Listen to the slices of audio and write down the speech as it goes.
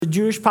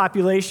Jewish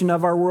population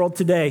of our world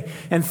today.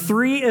 And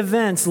three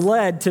events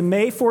led to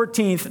May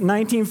 14th,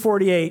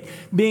 1948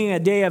 being a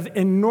day of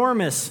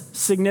enormous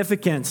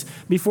significance.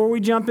 Before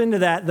we jump into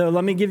that, though,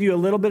 let me give you a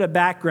little bit of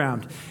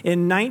background.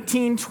 In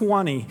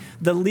 1920,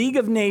 the League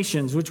of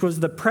Nations, which was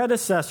the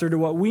predecessor to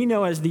what we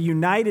know as the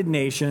United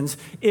Nations,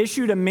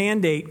 issued a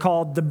mandate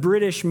called the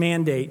British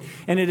Mandate.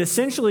 And it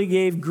essentially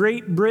gave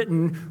Great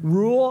Britain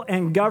rule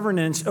and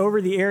governance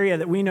over the area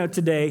that we know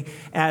today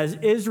as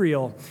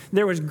Israel.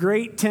 There was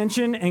great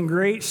tension and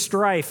great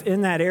strife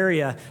in that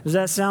area. Does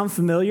that sound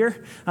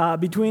familiar?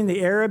 Between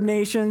the Arab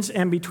nations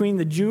and between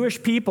the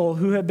Jewish people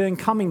who had been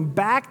coming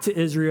back to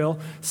Israel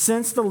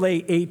since the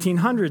late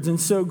 1800s. And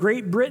so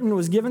Great Britain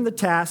was given the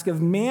task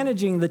of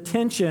managing the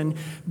tension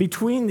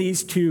between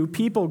these two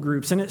people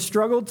groups. And it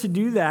struggled to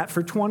do that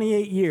for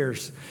 28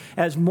 years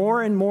as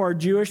more and more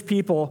Jewish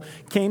people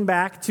came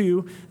back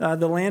to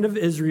the land of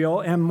Israel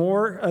and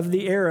more of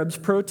the Arabs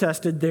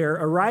protested their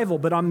arrival.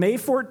 But on May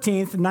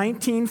 14th,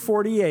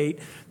 1948,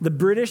 the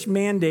British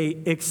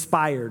Mandate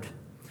expired.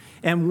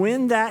 And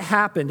when that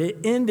happened, it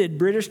ended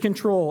British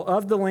control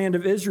of the land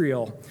of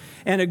Israel.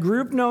 And a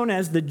group known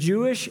as the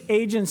Jewish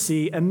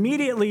Agency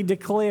immediately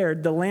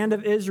declared the land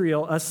of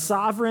Israel a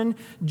sovereign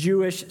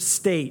Jewish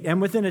state.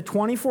 And within a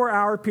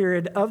 24-hour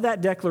period of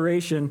that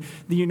declaration,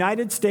 the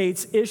United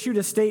States issued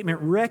a statement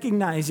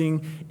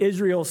recognizing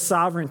Israel's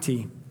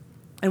sovereignty.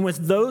 And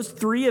with those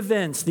three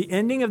events, the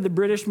ending of the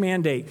British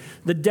Mandate,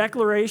 the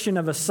declaration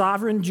of a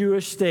sovereign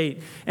Jewish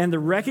state, and the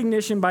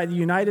recognition by the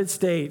United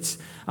States,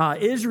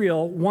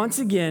 Israel once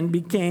again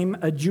became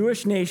a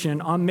Jewish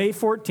nation on May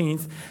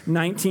 14th,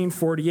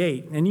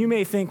 1948. And you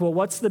may think, well,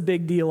 what's the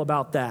big deal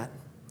about that?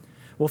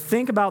 Well,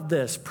 think about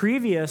this.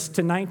 Previous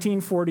to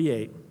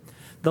 1948,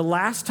 the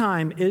last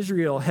time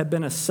Israel had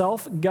been a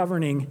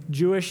self-governing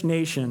Jewish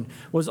nation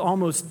was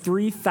almost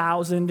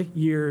 3,000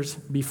 years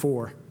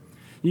before.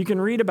 You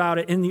can read about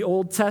it in the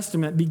Old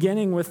Testament,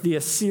 beginning with the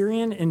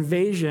Assyrian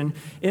invasion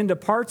into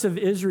parts of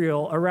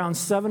Israel around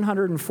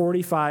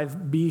 745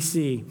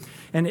 BC.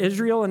 And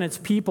Israel and its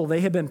people,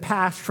 they had been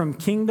passed from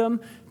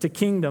kingdom to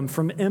kingdom,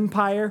 from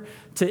empire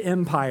to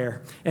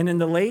empire. And in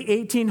the late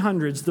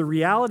 1800s, the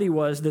reality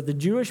was that the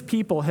Jewish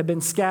people had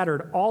been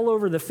scattered all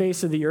over the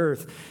face of the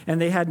earth, and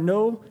they had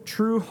no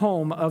true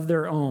home of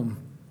their own.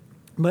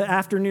 But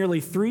after nearly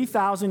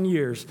 3,000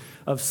 years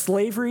of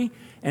slavery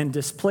and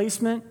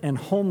displacement and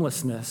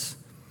homelessness,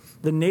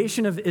 the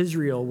nation of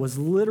Israel was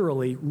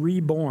literally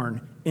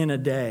reborn in a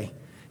day.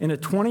 In a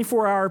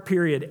 24-hour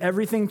period,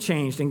 everything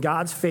changed and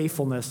God's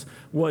faithfulness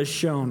was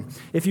shown.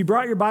 If you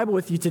brought your Bible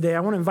with you today,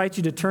 I want to invite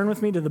you to turn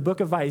with me to the book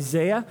of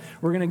Isaiah.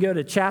 We're going to go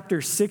to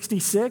chapter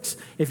 66.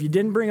 If you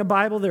didn't bring a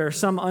Bible, there are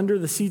some under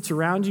the seats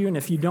around you. And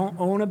if you don't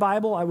own a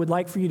Bible, I would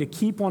like for you to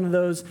keep one of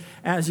those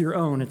as your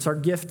own. It's our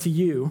gift to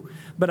you.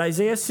 But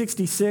Isaiah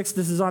 66,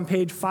 this is on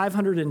page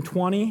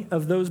 520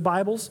 of those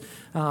Bibles.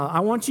 I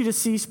want you to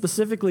see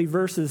specifically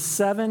verses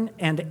 7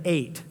 and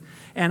 8.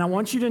 And I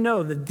want you to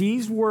know that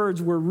these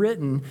words were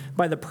written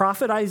by the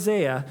prophet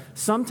Isaiah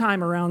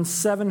sometime around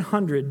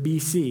 700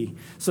 BC.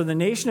 So the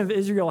nation of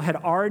Israel had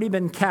already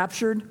been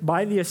captured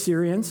by the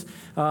Assyrians.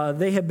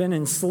 They had been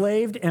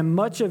enslaved, and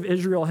much of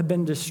Israel had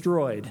been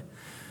destroyed.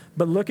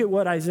 But look at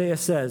what Isaiah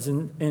says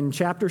in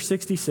chapter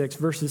 66,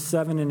 verses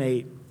 7 and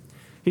 8.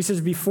 He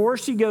says, "Before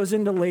she goes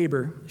into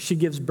labor, she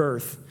gives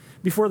birth.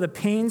 Before the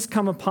pains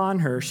come upon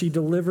her, she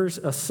delivers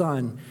a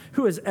son.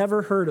 Who has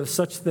ever heard of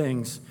such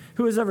things?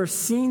 Who has ever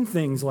seen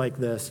things like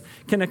this?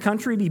 Can a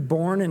country be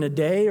born in a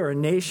day, or a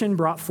nation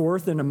brought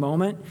forth in a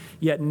moment?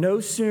 Yet no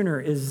sooner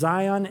is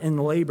Zion in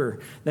labor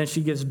than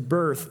she gives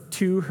birth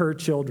to her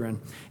children."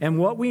 And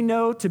what we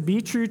know to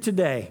be true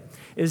today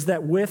is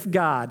that with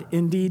God,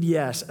 indeed,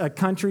 yes, a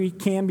country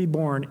can be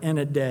born in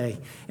a day.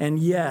 And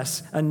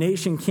yes, a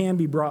nation can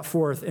be brought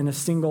forth in a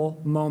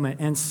single moment.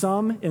 And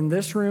some in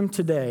this room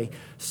today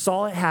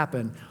saw it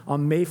happen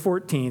on May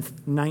 14th,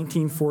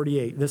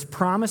 1948. This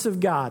promise of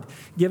God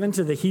given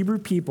to the Hebrew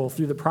people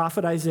through the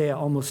prophet Isaiah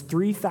almost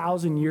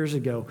 3,000 years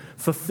ago,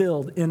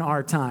 fulfilled in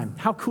our time.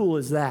 How cool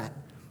is that?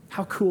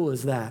 How cool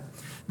is that?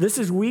 This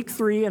is week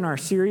 3 in our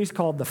series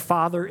called The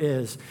Father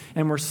Is,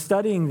 and we're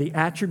studying the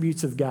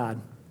attributes of God.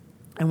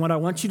 And what I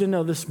want you to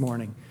know this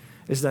morning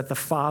is that the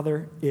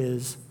Father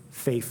is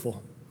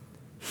faithful.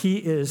 He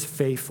is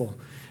faithful.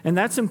 And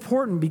that's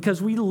important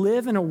because we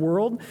live in a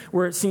world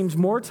where it seems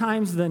more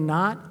times than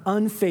not,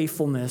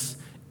 unfaithfulness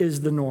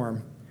is the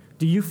norm.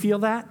 Do you feel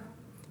that?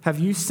 Have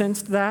you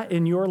sensed that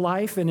in your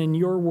life and in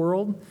your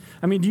world?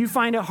 I mean, do you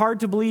find it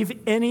hard to believe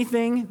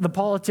anything the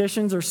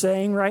politicians are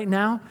saying right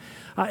now?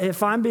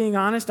 If I'm being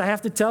honest, I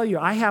have to tell you,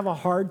 I have a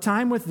hard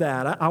time with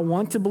that. I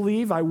want to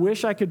believe, I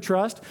wish I could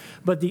trust,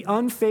 but the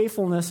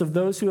unfaithfulness of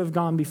those who have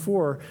gone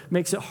before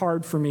makes it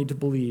hard for me to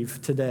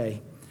believe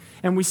today.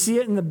 And we see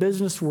it in the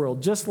business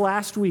world. Just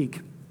last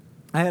week,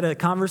 I had a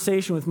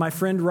conversation with my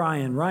friend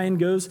Ryan. Ryan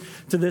goes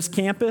to this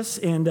campus,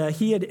 and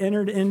he had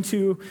entered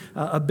into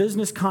a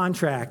business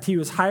contract. He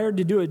was hired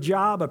to do a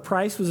job. A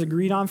price was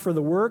agreed on for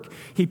the work.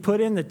 He put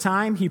in the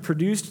time. He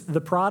produced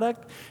the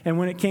product. And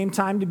when it came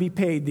time to be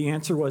paid, the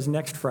answer was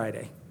next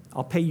Friday.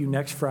 I'll pay you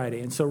next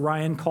Friday. And so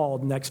Ryan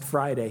called next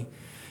Friday,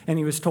 and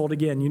he was told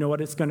again, you know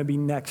what, it's going to be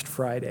next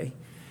Friday.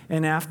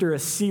 And after a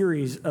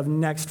series of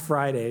next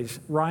Fridays,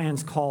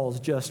 Ryan's calls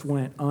just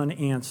went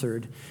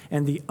unanswered,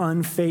 and the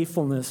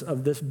unfaithfulness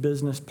of this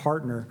business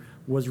partner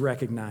was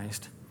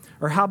recognized.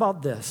 Or how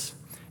about this?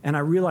 And I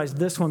realize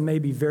this one may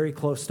be very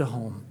close to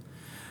home.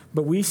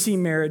 But we see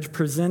marriage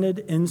presented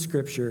in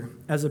Scripture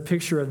as a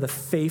picture of the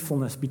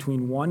faithfulness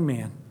between one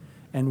man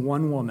and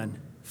one woman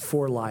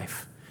for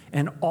life.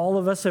 And all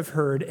of us have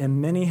heard,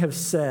 and many have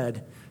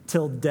said,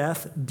 till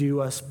death do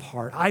us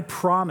part. I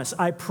promise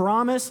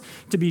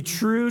to be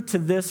true to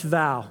this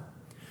vow.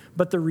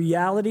 But the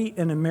reality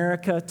in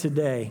America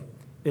today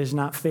is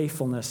not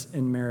faithfulness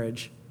in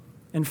marriage.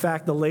 In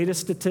fact, the latest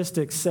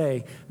statistics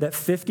say that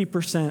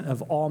 50%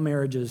 of all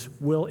marriages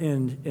will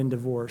end in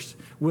divorce,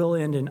 will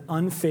end in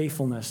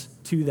unfaithfulness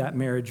to that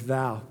marriage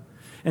vow.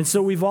 And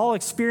so we've all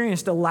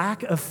experienced a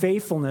lack of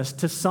faithfulness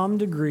to some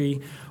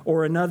degree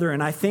or another.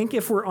 And I think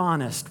if we're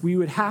honest, we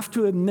would have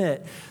to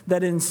admit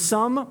that in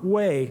some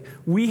way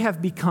we have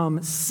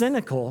become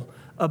cynical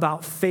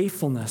about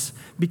faithfulness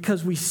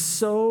because we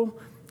so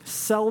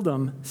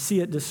seldom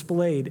see it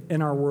displayed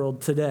in our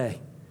world today.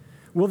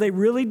 Will they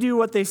really do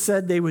what they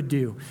said they would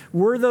do?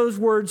 Were those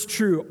words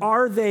true?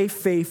 Are they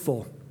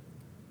faithful?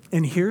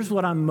 And here's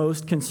what I'm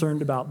most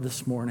concerned about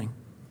this morning.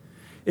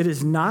 It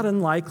is not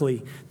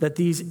unlikely that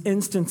these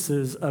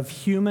instances of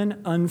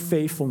human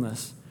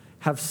unfaithfulness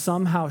have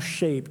somehow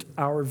shaped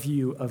our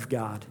view of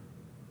God.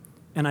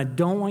 And I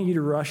don't want you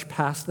to rush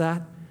past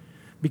that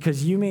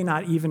because you may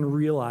not even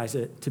realize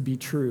it to be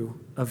true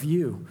of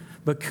you.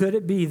 But could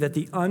it be that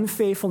the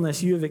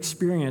unfaithfulness you have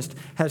experienced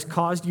has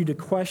caused you to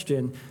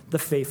question the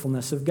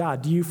faithfulness of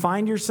God? Do you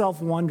find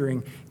yourself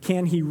wondering,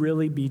 can he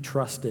really be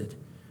trusted?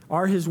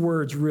 Are his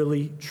words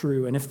really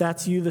true? And if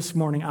that's you this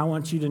morning, I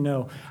want you to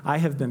know I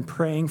have been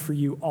praying for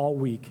you all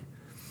week,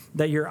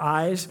 that your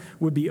eyes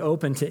would be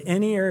open to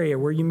any area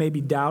where you may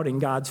be doubting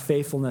God's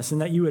faithfulness,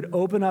 and that you would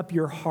open up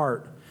your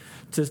heart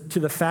to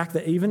the fact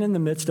that even in the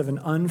midst of an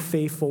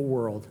unfaithful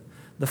world,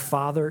 the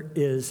Father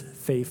is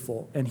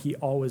faithful, and he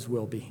always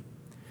will be.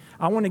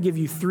 I want to give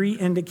you 3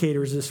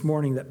 indicators this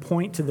morning that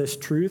point to this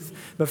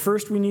truth. But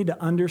first, we need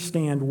to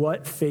understand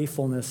what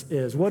faithfulness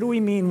is. What do we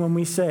mean when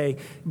we say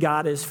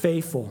God is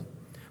faithful?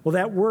 Well,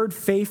 that word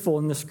faithful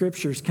in the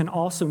Scriptures can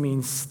also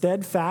mean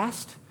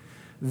steadfast,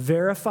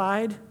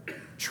 verified,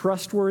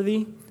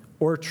 trustworthy,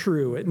 or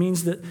true. It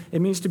means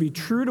to be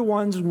true to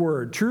one's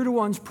word, true to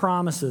one's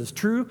promises,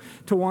 true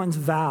to one's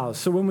vows.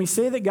 So when we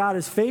say that God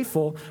is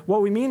faithful,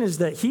 what we mean is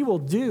that he will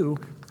do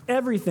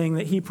everything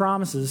that he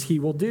promises he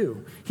will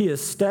do. He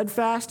is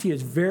steadfast, he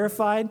is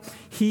verified,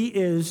 he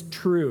is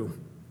true.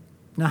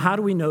 Now, how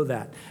do we know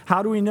that?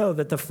 How do we know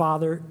that the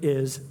Father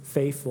is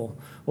faithful?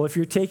 Well, if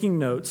you're taking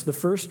notes, the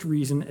first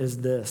reason is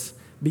this: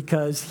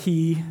 because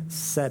he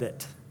said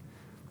it.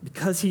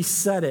 Because he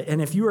said it.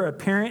 And if you are a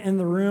parent in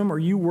the room or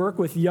you work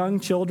with young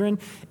children,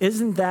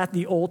 isn't that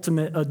the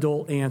ultimate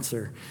adult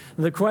answer?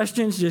 The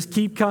questions just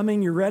keep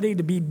coming. You're ready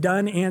to be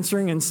done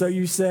answering. And so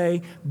you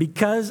say,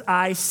 because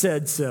I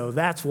said so.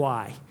 That's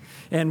why.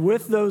 And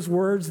with those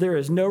words, there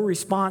is no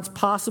response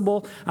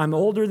possible. I'm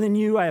older than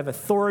you. I have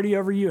authority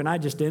over you. And I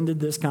just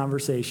ended this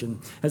conversation.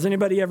 Has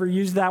anybody ever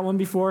used that one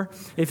before?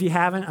 If you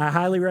haven't, I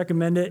highly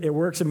recommend it. It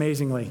works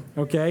amazingly.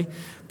 Okay?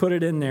 Put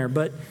it in there.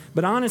 But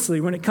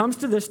honestly, when it comes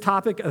to this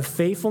topic of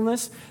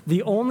faithfulness,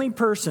 the only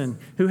person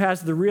who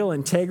has the real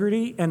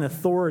integrity and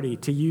authority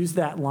to use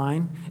that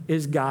line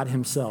is God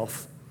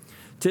himself.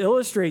 To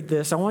illustrate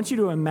this, I want you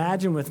to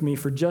imagine with me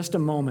for just a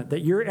moment that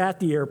you're at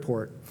the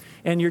airport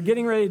and you're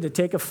getting ready to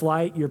take a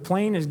flight, your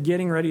plane is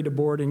getting ready to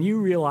board, and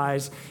you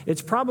realize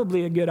it's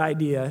probably a good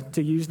idea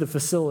to use the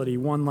facility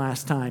one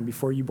last time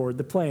before you board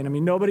the plane. I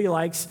mean, nobody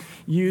likes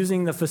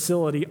using the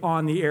facility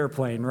on the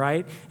airplane,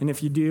 right? And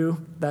if you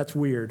do, that's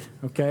weird,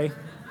 okay?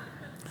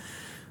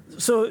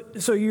 So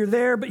you're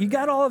there, but you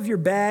got all of your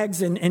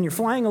bags, and you're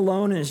flying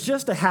alone, and it's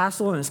just a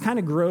hassle, and it's kind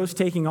of gross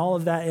taking all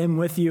of that in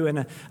with you.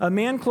 And a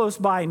man close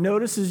by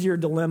notices your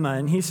dilemma,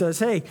 and he says,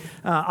 hey,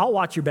 I'll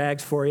watch your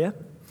bags for you.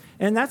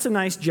 And that's a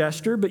nice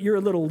gesture, but you're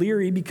a little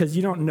leery because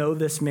you don't know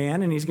this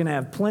man, and he's going to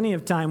have plenty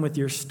of time with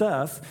your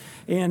stuff.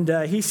 And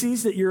he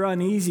sees that you're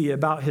uneasy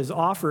about his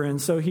offer, and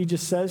so he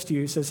just says to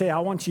you, he says, hey, I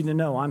want you to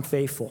know I'm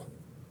faithful.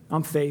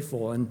 I'm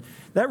faithful. And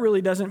that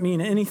really doesn't mean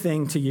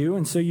anything to you.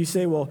 And so you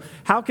say, well,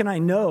 how can I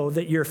know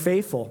that you're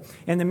faithful?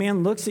 And the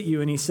man looks at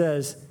you and he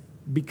says,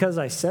 because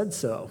I said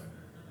so.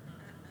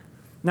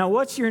 Now,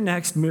 what's your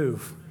next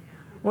move?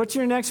 What's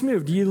your next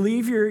move? Do you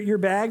leave your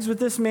bags with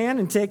this man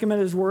and take him at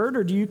his word,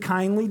 or do you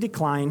kindly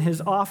decline his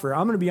offer?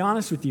 I'm going to be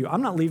honest with you.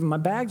 I'm not leaving my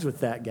bags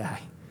with that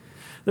guy.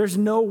 There's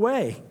no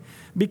way.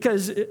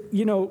 Because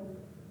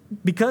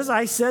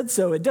I said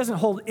so, it doesn't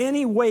hold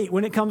any weight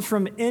when it comes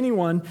from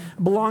anyone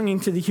belonging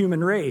to the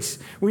human race.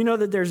 We know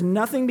that there's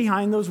nothing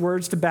behind those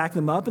words to back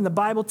them up, and the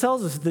Bible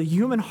tells us the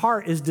human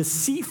heart is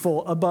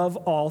deceitful above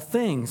all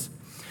things.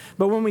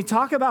 But when we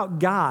talk about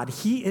God,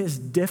 he is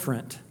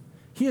different.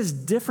 He is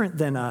different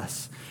than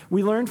us.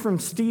 We learned from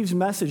Steve's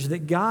message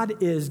that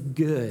God is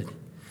good.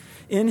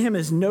 In him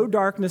is no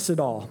darkness at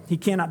all. He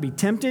cannot be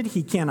tempted.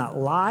 He cannot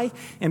lie.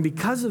 And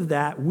because of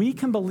that, we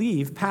can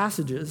believe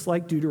passages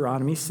like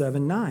Deuteronomy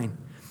 7:9.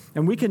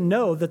 And we can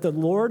know that the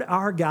Lord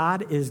our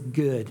God is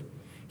good.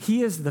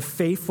 He is the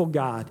faithful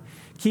God,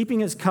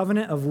 keeping his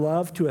covenant of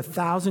love to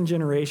 1,000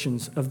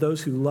 generations of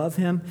those who love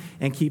him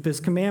and keep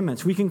his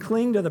commandments. We can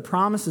cling to the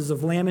promises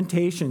of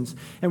Lamentations,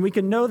 and we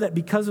can know that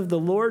because of the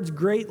Lord's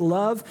great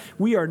love,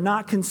 we are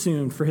not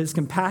consumed, for his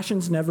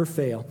compassions never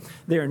fail.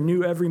 They are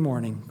new every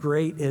morning.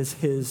 Great is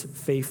his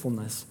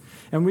faithfulness.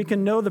 And we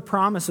can know the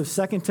promise of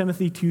 2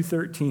 Timothy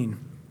 2:13,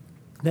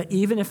 that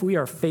even if we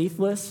are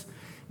faithless,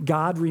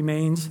 God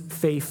remains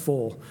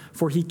faithful,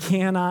 for he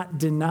cannot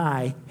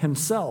deny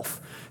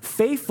himself.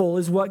 Faithful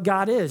is what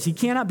God is. He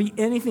cannot be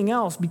anything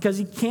else because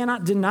he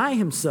cannot deny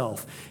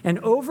himself. And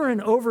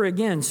over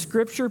again,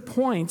 Scripture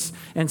points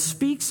and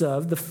speaks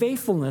of the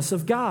faithfulness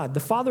of God. The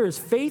Father is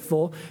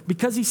faithful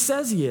because he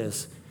says he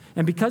is.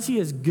 And because he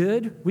is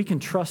good, we can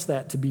trust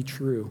that to be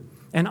true.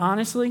 And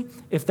honestly,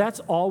 if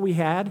that's all we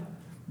had,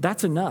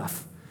 that's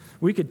enough.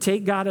 We could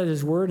take God at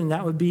his word, and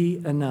that would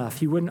be enough.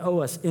 He wouldn't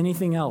owe us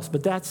anything else.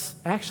 But that's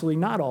actually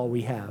not all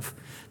we have.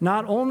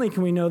 Not only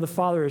can we know the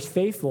Father is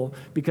faithful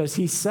because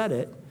he said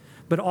it,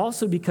 but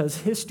also because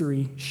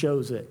history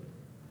shows it.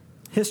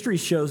 History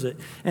shows it.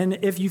 And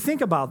if you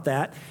think about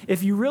that,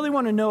 if you really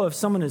want to know if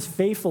someone is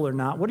faithful or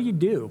not, what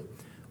do?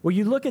 Well,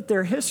 you look at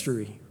their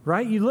history,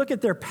 right? You look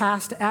at their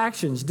past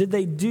actions. Did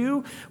they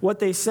do what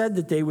they said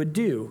that they would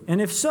do? And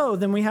if so,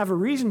 then we have a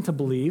reason to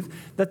believe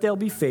that they'll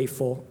be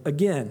faithful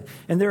again.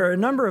 And there are a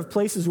number of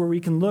places where we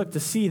can look to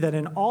see that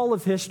in all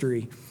of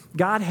history,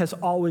 God has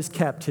always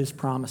kept his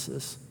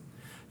promises.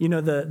 You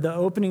know, the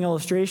opening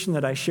illustration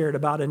that I shared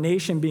about a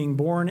nation being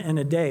born in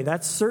a day,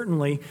 that's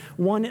certainly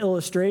one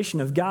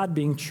illustration of God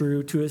being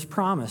true to his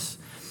promise.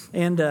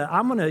 And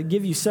I'm going to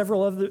give you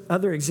several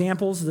other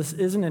examples. This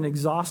isn't an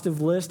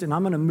exhaustive list, and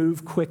I'm going to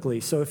move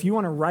quickly. So if you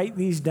want to write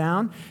these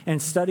down and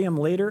study them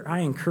later, I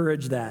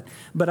encourage that.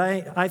 But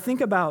I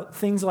think about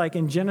things like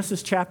in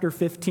Genesis chapter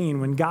 15,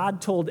 when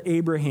God told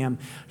Abraham,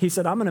 he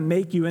said, I'm going to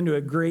make you into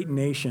a great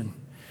nation.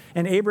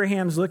 And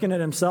Abraham's looking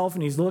at himself,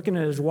 and he's looking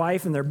at his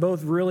wife, and they're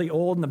both really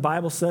old. And the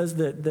Bible says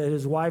that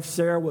his wife,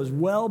 Sarah, was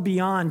well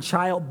beyond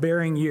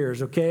childbearing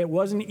years, okay? It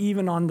wasn't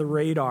even on the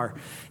radar.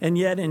 And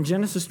yet in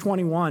Genesis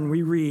 21,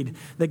 we read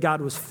that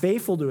God was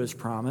faithful to his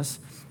promise,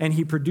 and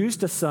he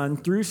produced a son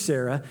through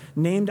Sarah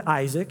named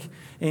Isaac.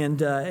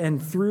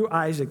 And through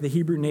Isaac, the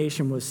Hebrew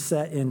nation was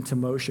set into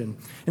motion.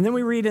 And then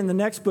we read in the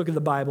next book of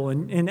the Bible,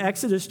 in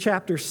Exodus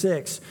chapter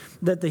 6,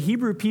 that the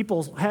Hebrew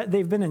people,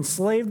 they've been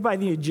enslaved by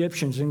the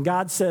Egyptians. And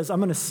God says, I'm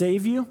going to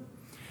save you.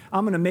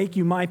 I'm going to make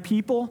you my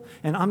people,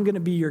 and I'm going to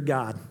be your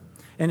God.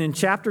 And in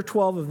chapter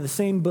 12 of the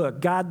same book,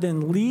 God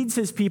then leads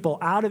his people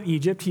out of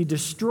Egypt. He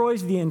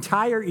destroys the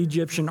entire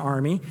Egyptian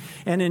army.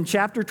 And in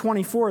chapter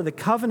 24, the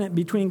covenant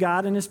between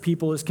God and his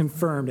people is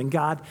confirmed. And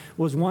God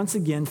was once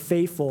again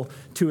faithful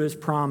to his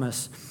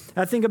promise.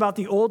 I think about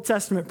the Old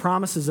Testament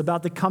promises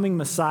about the coming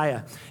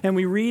Messiah. And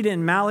we read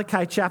in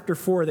Malachi chapter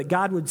 4 that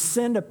God would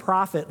send a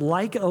prophet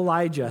like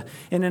Elijah.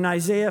 And in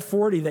Isaiah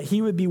 40 that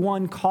he would be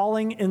one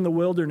calling in the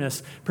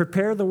wilderness,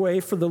 prepare the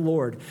way for the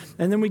Lord.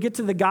 And then we get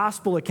to the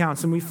gospel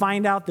accounts and we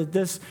find out that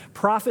this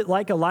prophet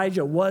like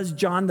Elijah was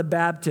John the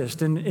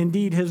Baptist. And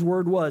indeed his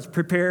word was,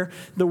 prepare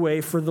the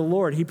way for the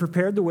Lord. He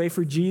prepared the way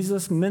for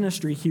Jesus'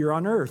 ministry here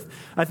on earth.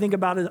 I think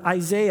about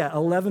Isaiah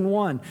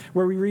 11:1,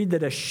 where we read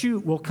that a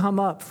shoot will come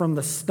up from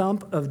the stump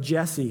of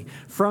Jesse.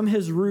 From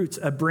his roots,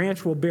 a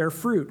branch will bear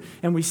fruit.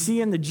 And we see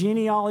in the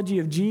genealogy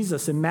of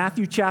Jesus in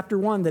Matthew chapter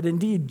 1 that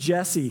indeed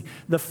Jesse,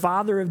 the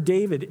father of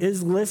David,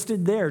 is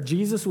listed there.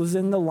 Jesus was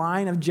in the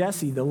line of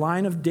Jesse, the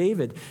line of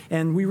David.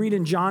 And we read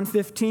in John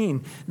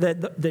 15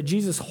 that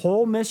Jesus'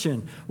 whole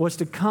mission was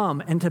to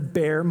come and to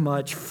bear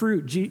much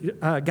fruit.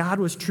 God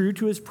was true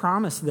to his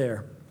promise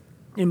there.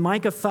 In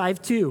Micah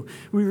 5:2,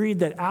 we read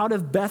that out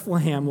of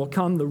Bethlehem will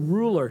come the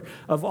ruler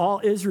of all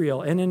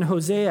Israel. And in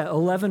Hosea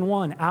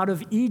 11:1, out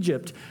of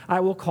Egypt I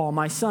will call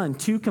my son.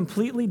 Two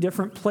completely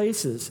different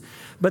places.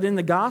 But in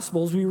the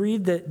Gospels, we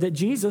read that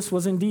Jesus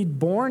was indeed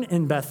born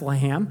in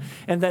Bethlehem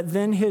and that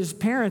then his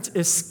parents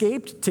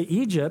escaped to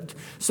Egypt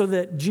so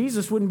that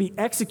Jesus wouldn't be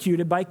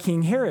executed by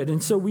King Herod.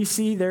 And so we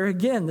see there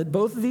again that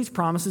both of these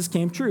promises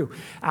came true.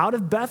 Out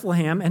of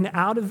Bethlehem and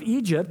out of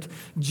Egypt,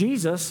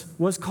 Jesus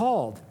was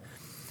called.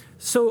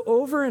 So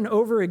over and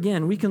over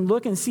again, we can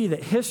look and see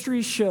that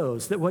history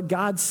shows that what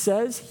God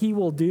says he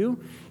will do,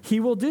 he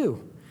will do.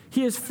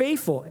 He is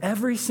faithful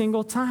every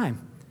single time.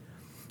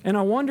 And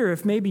I wonder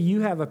if maybe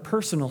you have a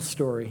personal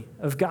story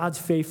of God's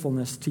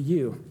faithfulness to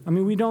you. I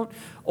mean, we don't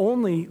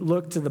only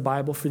look to the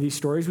Bible for these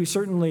stories. We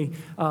certainly,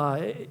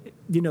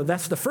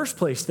 that's the first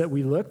place that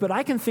we look. But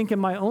I can think in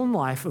my own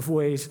life of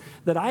ways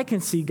that I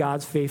can see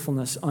God's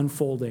faithfulness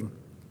unfolding.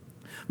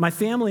 My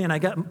family and I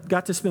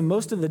got to spend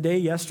most of the day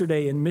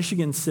yesterday in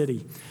Michigan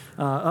City,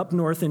 up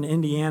north in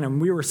Indiana,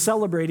 and we were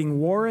celebrating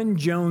Warren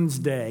Jones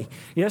Day.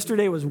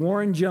 Yesterday was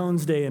Warren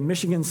Jones Day in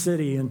Michigan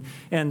City,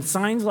 and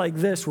signs like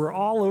this were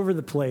all over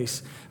the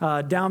place,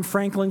 down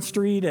Franklin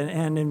Street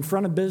and in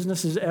front of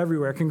businesses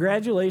everywhere.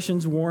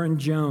 Congratulations, Warren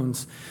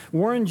Jones.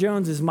 Warren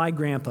Jones is my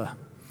grandpa,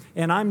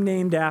 and I'm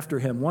named after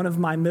him. One of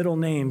my middle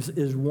names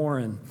is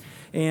Warren.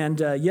 And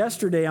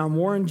yesterday on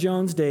Warren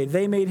Jones Day,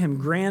 they made him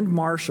Grand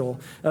Marshal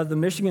of the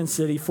Michigan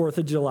City 4th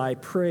of July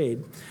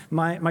Parade.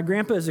 My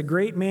grandpa is a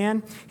great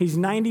man. He's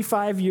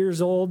 95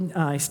 years old.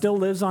 He still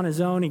lives on his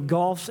own. He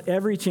golfs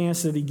every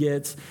chance that he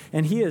gets.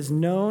 And he is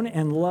known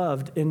and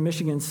loved in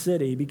Michigan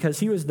City because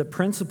he was the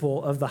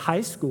principal of the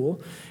high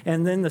school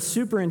and then the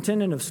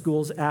superintendent of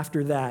schools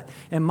after that.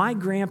 And my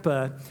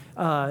grandpa,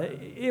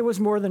 it was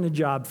more than a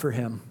job for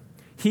him.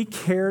 He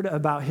cared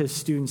about his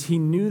students. He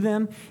knew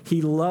them.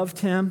 He loved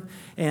him.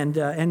 And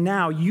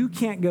now you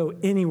can't go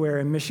anywhere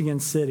in Michigan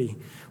City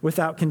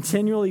without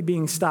continually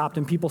being stopped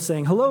and people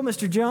saying, "Hello,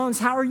 Mr. Jones.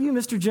 How are you,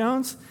 Mr.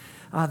 Jones?"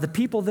 The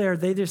people there,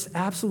 they just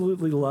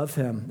absolutely love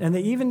him. And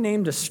they even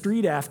named a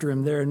street after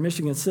him there in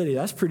Michigan City.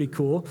 That's pretty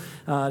cool,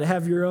 to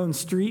have your own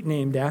street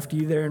named after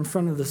you there in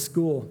front of the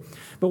school.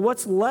 But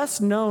what's less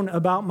known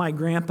about my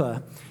grandpa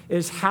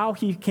is how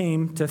he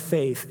came to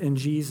faith in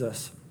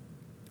Jesus.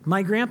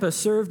 My grandpa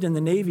served in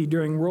the Navy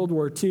during World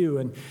War II,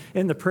 and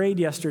in the parade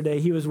yesterday,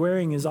 he was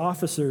wearing his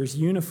officer's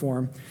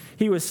uniform.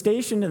 He was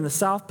stationed in the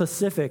South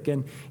Pacific,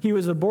 and he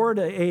was aboard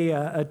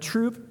a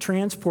troop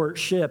transport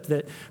ship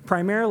that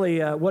primarily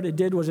what it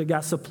did was it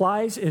got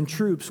supplies and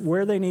troops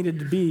where they needed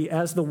to be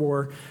as the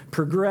war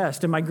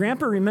progressed. And my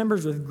grandpa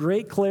remembers with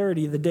great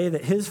clarity the day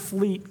that his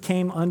fleet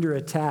came under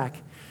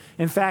attack.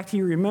 In fact,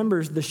 he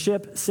remembers the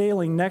ship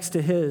sailing next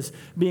to his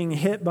being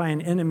hit by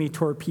an enemy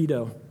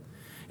torpedo.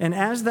 And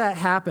as that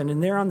happened,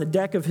 and there on the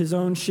deck of his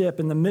own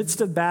ship in the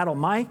midst of battle,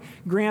 my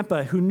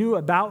grandpa, who knew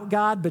about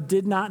God but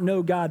did not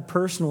know God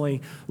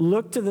personally,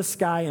 looked to the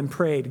sky and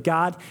prayed,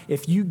 "God,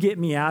 if you get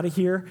me out of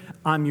here,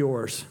 I'm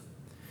yours."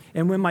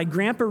 And when my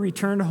grandpa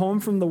returned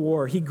home from the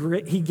war, he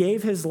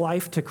gave his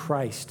life to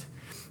Christ.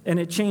 And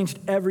it changed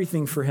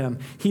everything for him.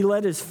 He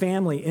led his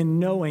family in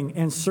knowing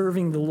and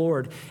serving the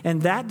Lord.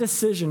 And that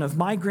decision of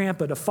my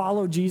grandpa to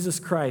follow Jesus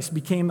Christ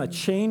became a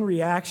chain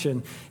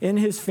reaction in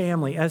his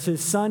family as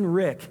his son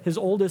Rick, his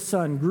oldest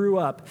son, grew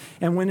up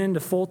and went into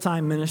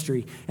full-time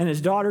ministry. And his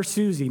daughter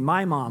Susie,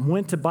 my mom,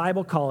 went to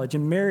Bible college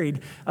and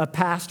married a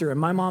pastor. And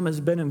my mom has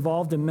been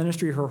involved in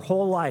ministry her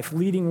whole life,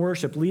 leading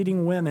worship,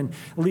 leading women,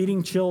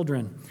 leading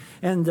children.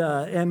 And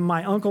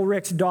my Uncle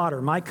Rick's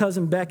daughter, my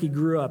cousin Becky,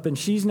 grew up, and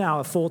she's now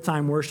a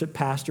full-time worship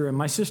pastor. And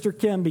my sister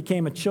Kim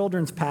became a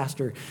children's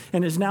pastor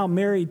and is now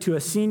married to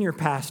a senior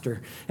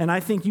pastor. And I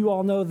think you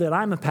all know that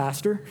I'm a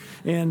pastor.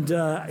 And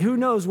who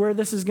knows where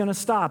this is going to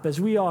stop as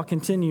we all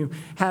continue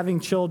having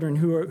children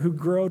who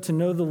grow to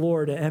know the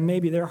Lord, and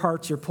maybe their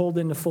hearts are pulled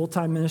into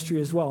full-time ministry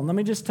as well. And let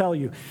me just tell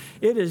you,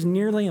 it is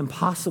nearly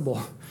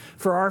impossible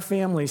for our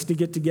families to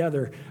get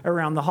together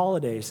around the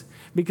holidays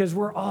because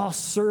we're all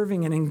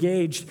serving and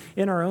engaged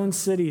in our own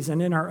cities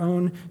and in our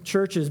own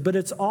churches. But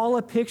it's all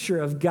a picture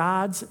of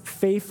God's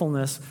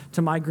faithfulness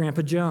to my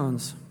Grandpa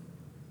Jones.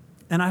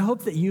 And I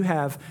hope that you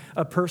have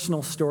a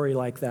personal story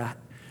like that,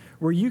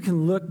 where you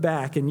can look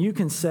back and you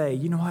can say,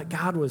 you know what,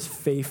 God was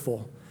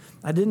faithful.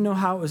 I didn't know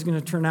how it was going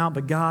to turn out,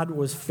 but God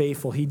was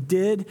faithful. He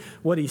did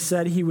what he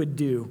said he would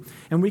do.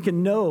 And we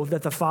can know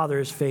that the Father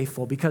is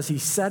faithful because he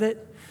said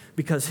it,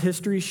 because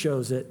history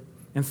shows it,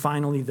 and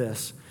finally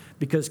this,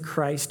 because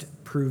Christ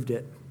proved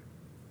it.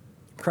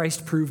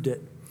 Christ proved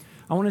it.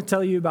 I want to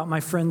tell you about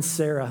my friend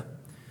Sarah.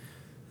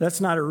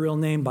 That's not her real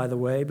name, by the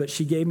way, but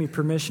she gave me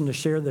permission to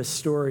share this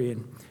story.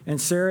 And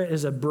Sarah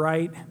is a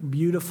bright,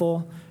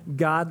 beautiful,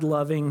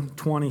 God-loving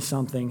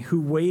 20-something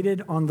who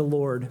waited on the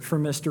Lord for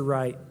Mr.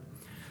 Right.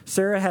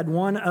 Sarah had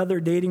one other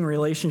dating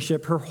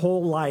relationship her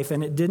whole life,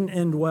 and it didn't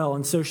end well.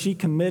 And so she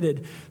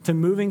committed to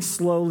moving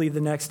slowly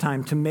the next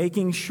time, to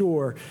making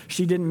sure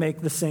she didn't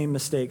make the same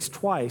mistakes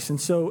twice. And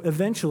so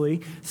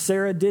eventually,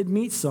 Sarah did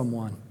meet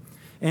someone.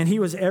 And he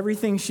was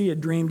everything she had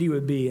dreamed he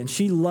would be. And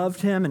she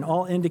loved him, and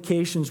all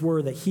indications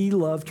were that he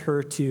loved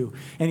her too.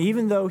 And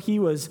even though he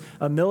was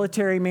a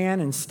military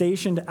man and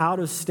stationed out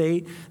of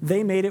state,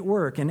 they made it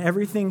work, and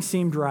everything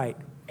seemed right.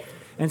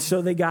 And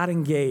so they got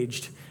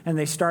engaged, and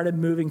they started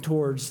moving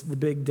towards the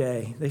big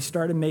day. They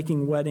started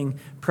making wedding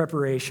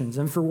preparations.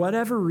 And for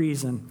whatever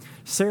reason,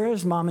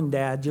 Sarah's mom and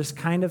dad just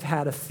kind of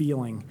had a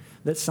feeling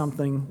that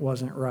something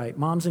wasn't right.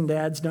 Moms and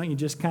dads, don't you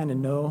just kind of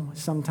know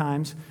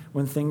sometimes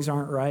when things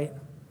aren't right?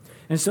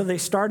 And so they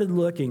started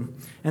looking,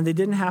 and they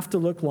didn't have to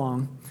look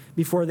long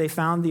before they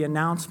found the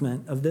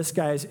announcement of this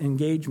guy's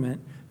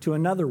engagement to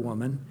another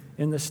woman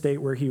in the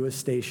state where he was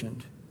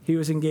stationed. He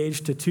was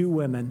engaged to two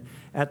women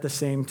at the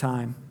same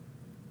time.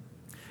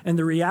 And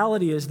the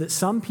reality is that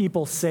some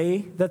people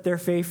say that they're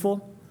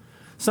faithful.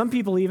 Some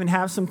people even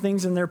have some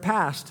things in their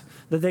past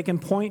that they can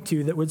point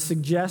to that would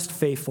suggest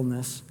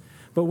faithfulness.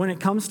 But when it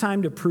comes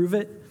time to prove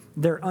it,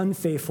 their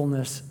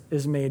unfaithfulness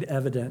is made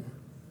evident.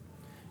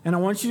 And I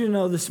want you to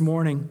know this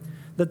morning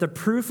that the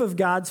proof of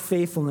God's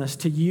faithfulness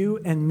to you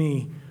and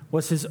me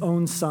was his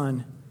own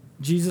Son,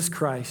 Jesus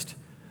Christ,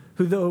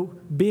 who, though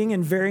being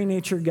in very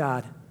nature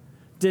God,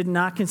 did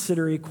not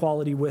consider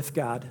equality with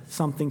God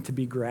something to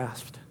be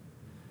grasped.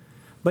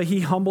 But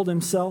he humbled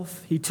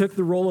himself. He took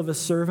the role of a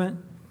servant,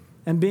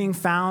 and being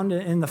found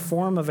in the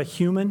form of a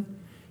human,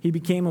 he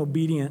became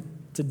obedient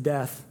to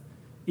death,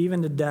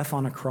 even to death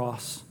on a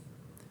cross.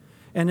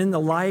 And in the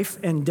life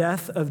and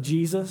death of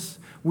Jesus,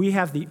 we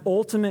have the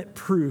ultimate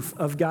proof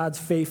of God's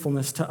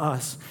faithfulness to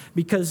us,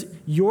 because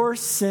your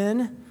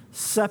sin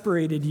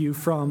separated you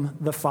from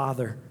the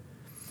Father,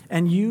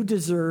 and you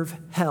deserve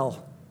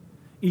hell,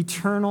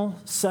 eternal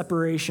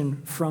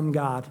separation from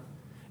God,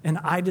 and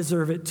I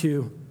deserve it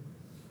too.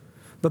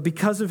 But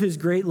because of his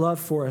great love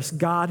for us,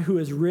 God, who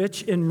is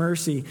rich in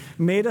mercy,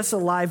 made us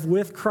alive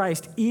with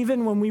Christ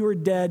even when we were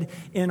dead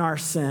in our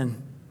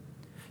sin.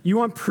 You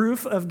want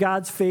proof of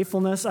God's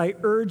faithfulness? I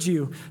urge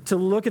you to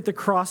look at the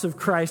cross of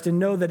Christ and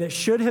know that it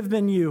should have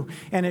been you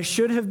and it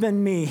should have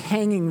been me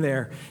hanging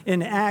there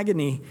in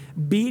agony,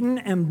 beaten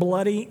and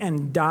bloody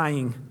and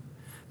dying.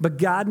 But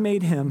God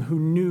made him who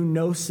knew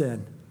no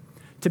sin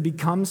to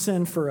become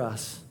sin for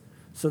us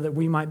so that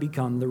we might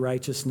become the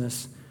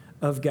righteousness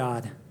of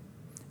God.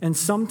 And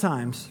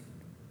sometimes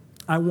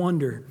I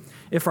wonder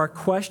if our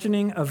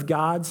questioning of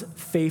God's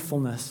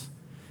faithfulness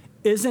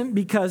isn't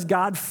because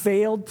God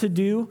failed to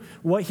do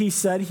what he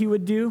said he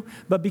would do,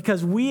 but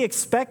because we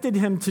expected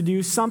him to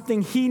do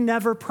something he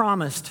never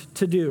promised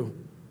to do.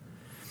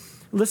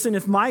 Listen,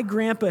 if my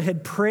grandpa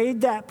had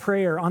prayed that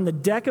prayer on the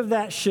deck of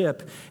that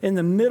ship in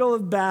the middle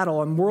of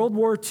battle in World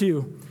War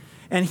II,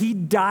 and he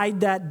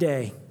died that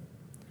day,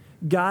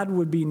 God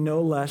would be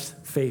no less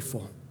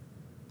faithful.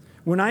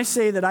 When I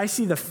say that I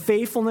see the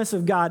faithfulness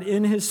of God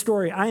in his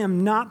story, I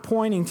am not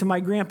pointing to my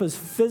grandpa's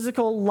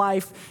physical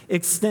life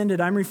extended.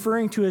 I'm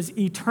referring to his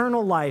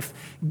eternal life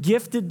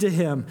gifted to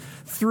him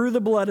through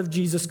the blood of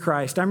Jesus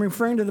Christ. I'm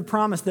referring to the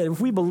promise that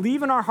if we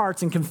believe in our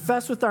hearts and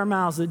confess with our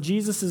mouths that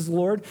Jesus is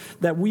Lord,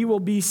 that we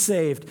will be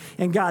saved.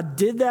 And God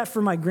did that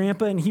for my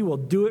grandpa, and he will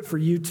do it for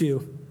you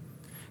too.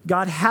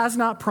 God has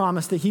not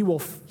promised that he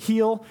will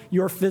heal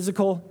your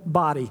physical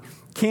body.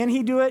 Can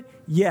he do it?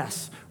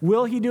 Yes.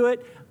 Will he do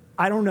it?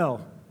 I don't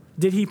know.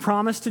 Did he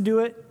promise to do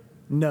it?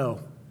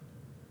 No.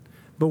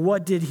 But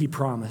what did he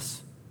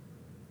promise?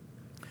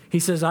 He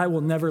says, I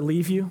will never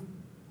leave you.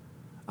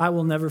 I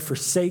will never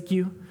forsake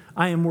you.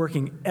 I am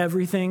working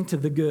everything to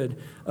the good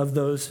of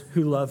those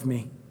who love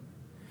me.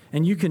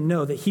 And you can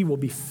know that he will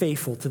be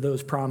faithful to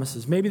those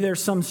promises. Maybe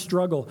there's some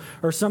struggle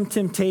or some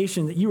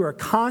temptation that you are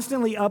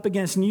constantly up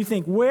against, and you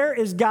think, where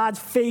is God's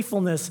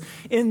faithfulness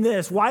in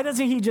this? Why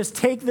doesn't he just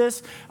take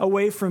this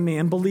away from me?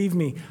 And believe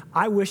me,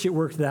 I wish it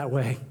worked that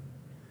way,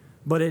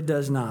 but it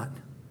does not.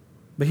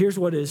 But here's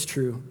what is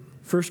true.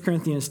 1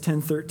 Corinthians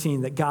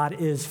 10:13, that God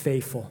is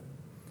faithful.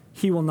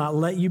 He will not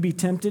let you be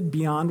tempted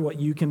beyond what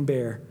you can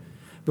bear.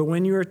 But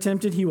when you are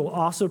tempted, he will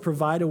also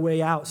provide a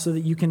way out so that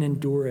you can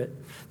endure it.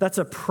 That's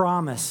a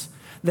promise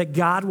that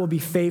God will be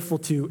faithful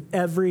to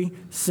every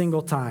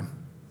single time.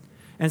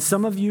 And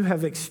some of you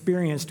have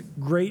experienced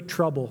great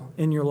trouble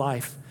in your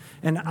life.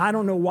 And I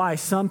don't know why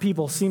some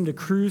people seem to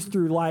cruise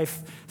through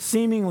life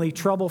seemingly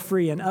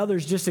trouble-free, and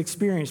others just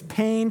experience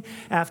pain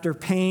after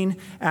pain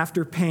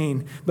after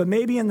pain. But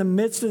maybe in the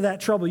midst of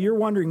that trouble, you're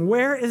wondering,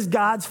 where is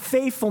God's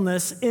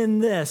faithfulness in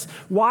this?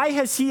 Why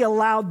has he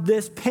allowed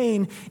this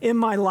pain in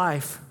my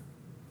life?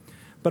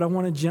 But I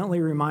want to gently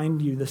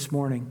remind you this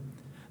morning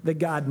that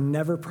God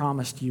never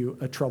promised you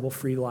a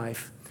trouble-free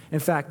life. In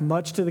fact,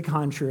 much to the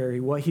contrary,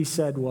 what he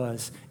said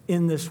was,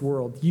 in this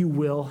world, you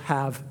will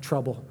have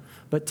trouble.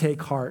 But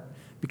take heart,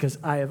 because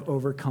I have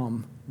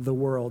overcome the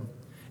world.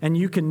 And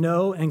you can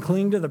know and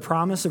cling to the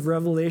promise of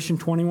Revelation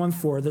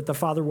 21:4 that the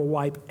Father will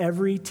wipe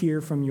every tear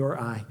from your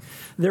eye.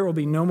 There will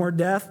be no more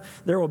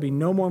death. There will be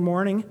no more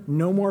mourning,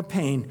 no more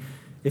pain.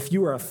 If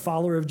you are a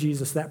follower of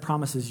Jesus, that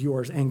promise is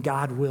yours, and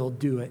God will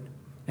do it.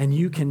 And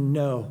you can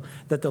know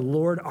that the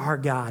Lord our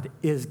God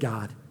is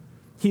God.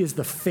 He is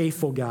the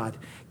faithful God,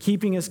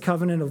 keeping his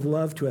covenant of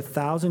love to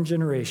 1,000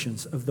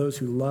 generations of those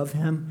who love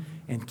him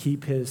and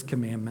keep his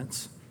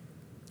commandments.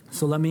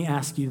 So let me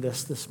ask you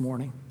this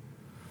morning.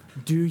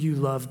 Do you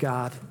love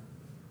God?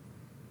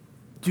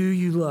 Do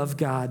you love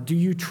God? Do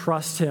you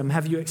trust him?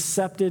 Have you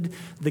accepted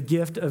the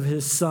gift of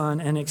his Son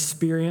and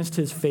experienced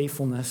his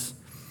faithfulness?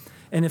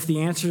 And if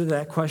the answer to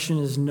that question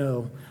is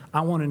no,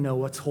 I want to know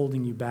what's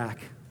holding you back.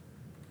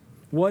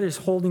 What is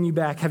holding you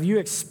back? Have you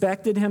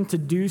expected him to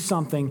do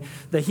something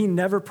that he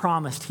never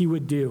promised he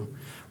would do?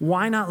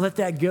 Why not let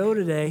that go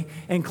today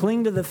and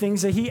cling to the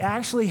things that he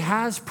actually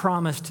has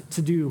promised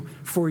to do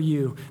for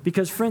you?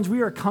 Because, friends,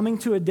 we are coming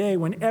to a day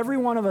when every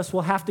one of us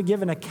will have to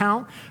give an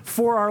account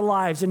for our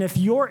lives. And if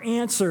your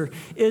answer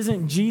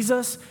isn't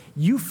Jesus,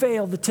 you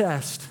fail the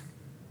test.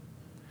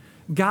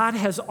 God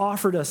has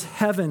offered us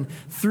heaven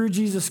through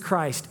Jesus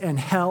Christ and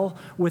hell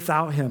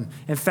without him.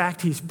 In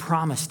fact, he's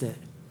promised it.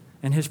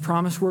 And his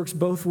promise works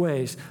both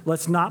ways.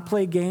 Let's not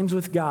play games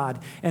with God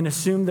and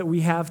assume that we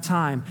have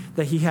time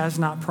that he has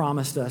not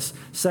promised us.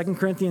 2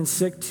 Corinthians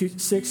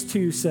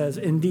 6:2 says,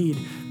 indeed,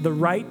 the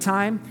right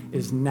time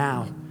is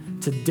now.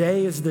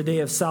 Today is the day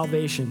of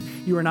salvation.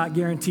 You are not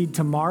guaranteed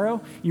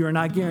tomorrow. You are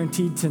not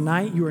guaranteed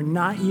tonight. You are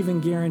not even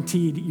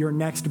guaranteed your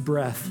next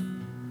breath.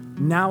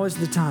 Now is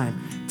the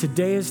time.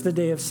 Today is the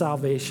day of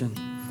salvation.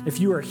 If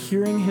you are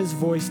hearing his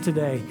voice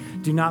today,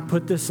 do not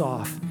put this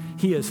off.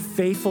 He is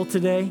faithful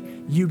today.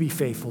 You be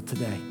faithful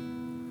today.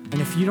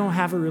 And if you don't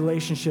have a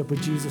relationship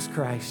with Jesus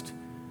Christ,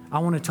 I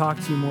want to talk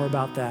to you more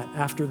about that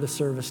after the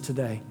service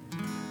today.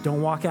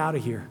 Don't walk out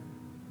of here.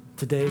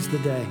 Today is the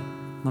day.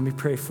 Let me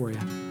pray for you.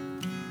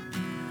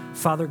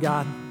 Father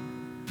God,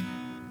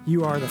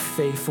 you are the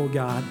faithful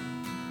God.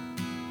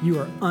 You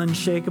are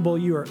unshakable.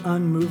 You are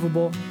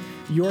unmovable.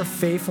 Your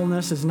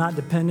faithfulness is not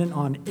dependent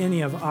on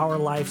any of our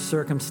life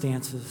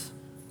circumstances.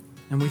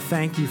 And we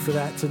thank you for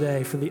that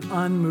today, for the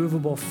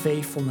unmovable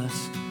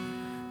faithfulness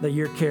that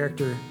your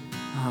character,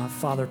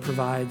 Father,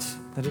 provides,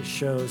 that it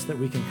shows that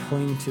we can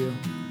cling to.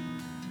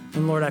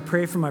 And Lord, I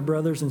pray for my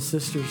brothers and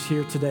sisters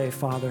here today,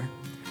 Father,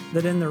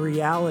 that in the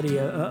reality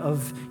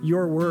of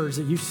your words,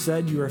 that you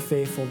said you are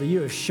faithful, that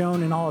you have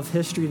shown in all of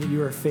history that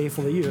you are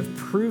faithful, that you have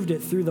proved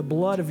it through the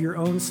blood of your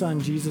own Son,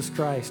 Jesus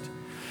Christ.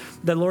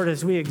 That, Lord,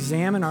 as we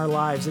examine our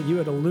lives, that you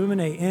would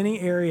illuminate any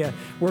area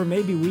where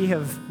maybe we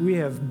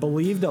have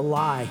believed a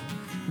lie,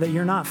 that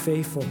you're not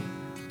faithful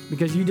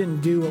because you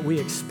didn't do what we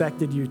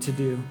expected you to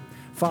do.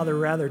 Father,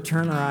 rather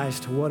turn our eyes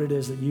to what it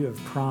is that you have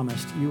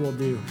promised you will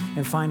do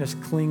and find us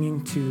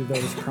clinging to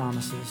those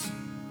promises.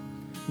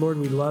 Lord,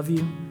 we love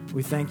you.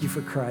 We thank you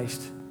for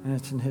Christ, and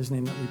it's in his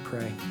name that we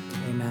pray.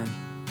 Amen.